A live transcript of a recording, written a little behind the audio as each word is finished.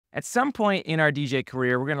At some point in our DJ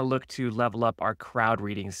career, we're going to look to level up our crowd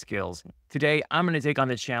reading skills. Today, I'm going to take on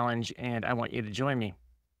the challenge and I want you to join me.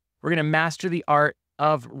 We're going to master the art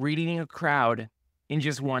of reading a crowd in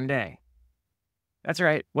just one day. That's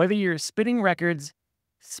right. Whether you're spinning records,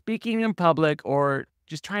 speaking in public, or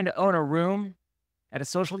just trying to own a room at a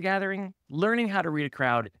social gathering, learning how to read a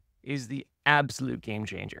crowd is the absolute game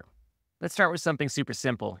changer. Let's start with something super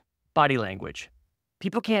simple: body language.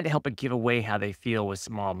 People can't help but give away how they feel with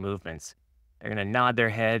small movements. They're going to nod their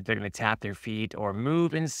head, they're going to tap their feet, or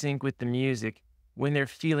move in sync with the music when they're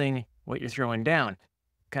feeling what you're throwing down.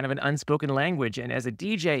 Kind of an unspoken language. And as a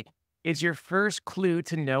DJ, it's your first clue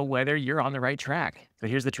to know whether you're on the right track. So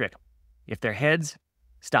here's the trick: if their heads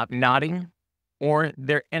stop nodding or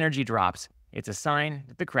their energy drops, it's a sign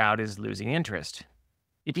that the crowd is losing interest.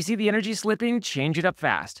 If you see the energy slipping, change it up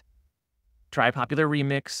fast. Try a popular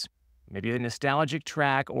remix, maybe a nostalgic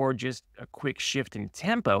track, or just a quick shift in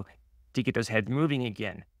tempo to get those heads moving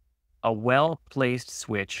again. A well-placed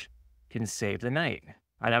switch can save the night. All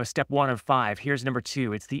right, that was step 1 of 5. Here's number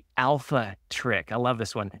 2. It's the alpha trick. I love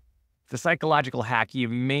this one. It's a psychological hack you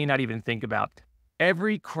may not even think about.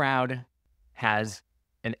 Every crowd has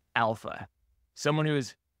an alpha, someone who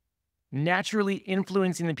is naturally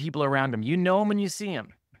influencing the people around them. You know them when you see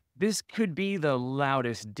them. This could be the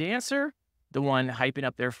loudest dancer, the one hyping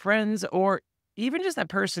up their friends, or even just that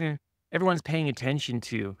person everyone's paying attention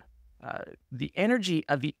to. The energy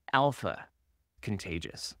of the alpha,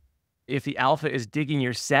 contagious. If the alpha is digging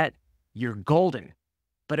your set, you're golden.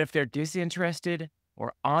 But if they're disinterested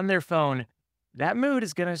or on their phone, that mood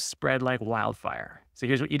is going to spread like wildfire. So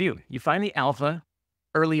here's what you do. You find the alpha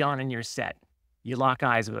early on in your set. You lock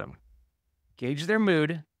eyes with them. Gauge their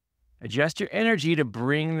mood. Adjust your energy to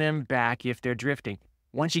bring them back if they're drifting.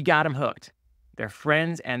 Once you got them hooked, their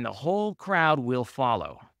friends and the whole crowd will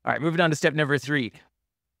follow. All right, moving on to step number 3.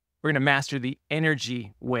 We're going to master the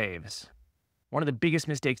energy waves. One of the biggest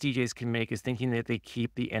mistakes DJs can make is thinking that they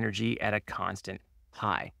keep the energy at a constant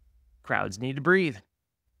high. Crowds need to breathe.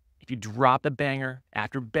 If you drop a banger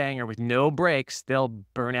after banger with no breaks, they'll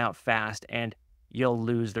burn out fast and you'll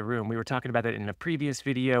lose the room. We were talking about that in a previous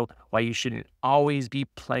video, why you shouldn't always be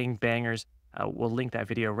playing bangers. We'll link that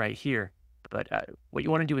video right here. But what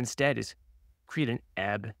you want to do instead is create an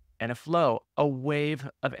ebb and a flow, a wave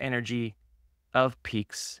of energy, of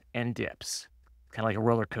peaks and dips. Kind of like a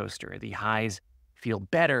roller coaster. The highs feel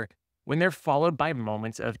better when they're followed by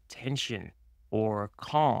moments of tension or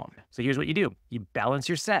calm. So here's what you do. You balance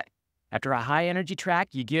your set. After a high energy track,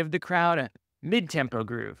 you give the crowd a mid-tempo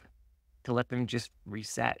groove to let them just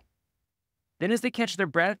reset. Then as they catch their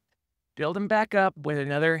breath, build them back up with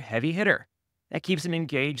another heavy hitter. That keeps them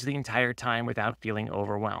engaged the entire time without feeling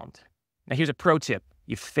overwhelmed. Now here's a pro tip.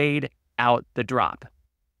 You fade out the drop.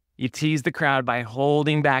 You tease the crowd by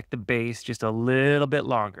holding back the bass just a little bit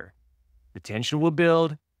longer. The tension will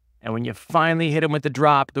build, and when you finally hit them with the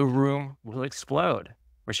drop, the room will explode.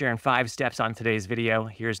 We're sharing 5 steps on today's video.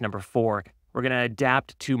 Here's number 4. We're going to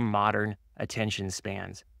adapt to modern attention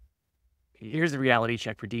spans. Here's the reality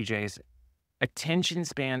check for DJs. Attention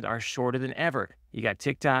spans are shorter than ever. You got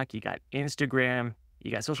TikTok, you got Instagram,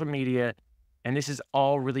 you got social media, and this has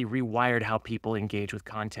all really rewired how people engage with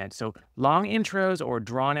content. So long intros or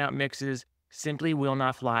drawn out mixes simply will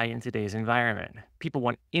not fly in today's environment. People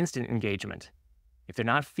want instant engagement. If they're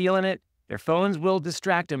not feeling it, their phones will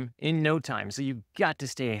distract them in no time. So you've got to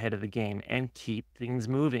stay ahead of the game and keep things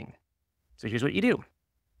moving. So here's what you do.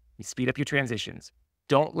 You speed up your transitions.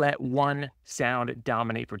 Don't let one sound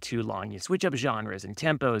dominate for too long. You switch up genres and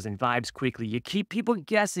tempos and vibes quickly. You keep people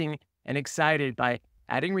guessing and excited by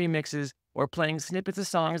adding remixes or playing snippets of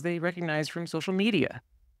songs they recognize from social media.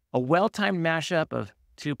 A well-timed mashup of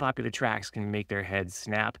 2 popular tracks can make their heads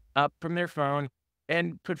snap up from their phone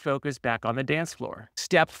and put focus back on the dance floor.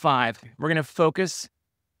 Step 5, we're going to focus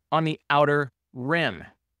on the outer rim.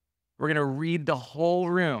 We're going to read the whole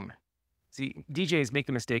room. See, DJs make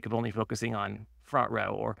the mistake of only focusing on front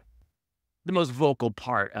row or the most vocal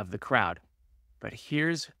part of the crowd. But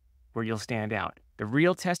here's where you'll stand out. The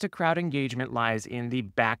real test of crowd engagement lies in the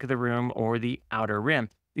back of the room or the outer rim.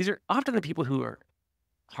 These are often the people who are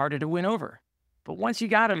harder to win over. But once you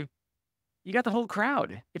got them, you got the whole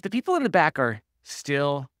crowd. If the people in the back are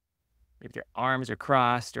still, if their arms are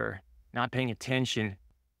crossed or not paying attention,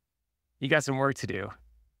 you got some work to do.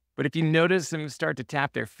 But if you notice them start to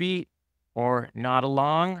tap their feet or nod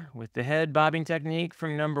along with the head bobbing technique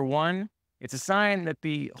from number 1, it's a sign that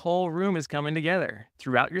the whole room is coming together.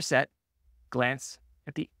 Throughout your set, glance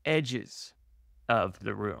at the edges of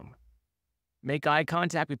the room. Make eye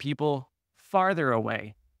contact with people farther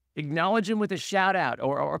away Acknowledge them with a shout out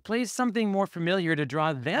or play something more familiar to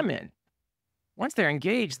draw them in. Once they're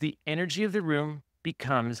engaged, the energy of the room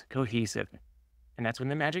becomes cohesive. And that's when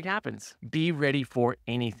the magic happens. Be ready for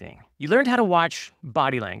anything. You learned how to watch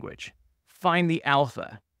body language, find the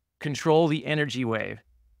alpha, control the energy wave,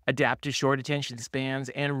 adapt to short attention spans,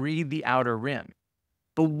 and read the outer rim.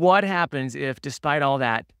 But what happens if, despite all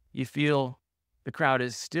that, you feel the crowd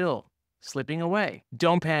is still slipping away?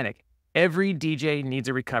 Don't panic. Every DJ needs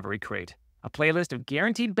a recovery crate, a playlist of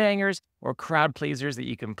guaranteed bangers or crowd pleasers that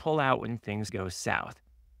you can pull out when things go south.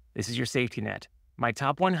 This is your safety net. My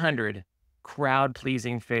top 100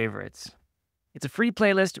 crowd-pleasing favorites. It's a free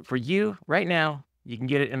playlist for you right now. You can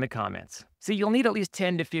get it in the comments. See, you'll need at least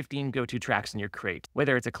 10 to 15 go-to tracks in your crate.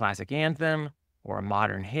 Whether it's a classic anthem or a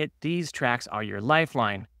modern hit, these tracks are your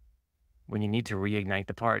lifeline when you need to reignite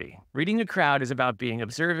the party. Reading a crowd is about being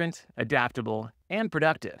observant, adaptable, and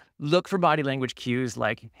productive. Look for body language cues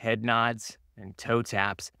like head nods and toe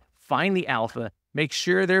taps. Find the alpha. Make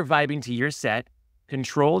sure they're vibing to your set.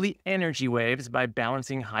 Control the energy waves by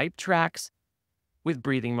balancing hype tracks with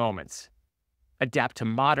breathing moments. Adapt to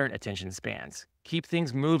modern attention spans. Keep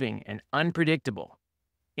things moving and unpredictable.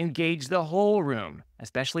 Engage the whole room,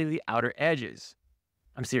 especially the outer edges.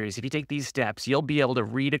 I'm serious, if you take these steps, you'll be able to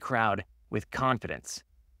read a crowd with confidence,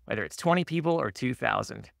 whether it's 20 people or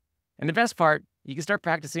 2,000. And the best part, you can start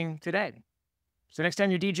practicing today. So next time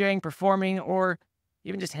you're DJing, performing, or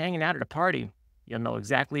even just hanging out at a party, you'll know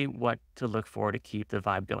exactly what to look for to keep the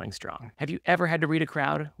vibe going strong. Have you ever had to read a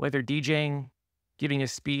crowd, whether DJing, giving a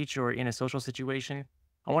speech, or in a social situation?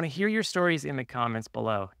 I want to hear your stories in the comments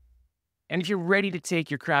below. And if you're ready to take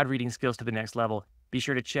your crowd reading skills to the next level, be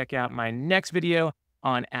sure to check out my next video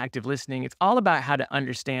on active listening. It's all about how to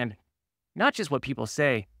understand not just what people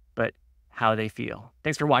say, but how they feel.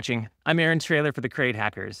 Thanks for watching. I'm Aaron Traylor for the Crate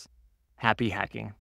Hackers. Happy hacking.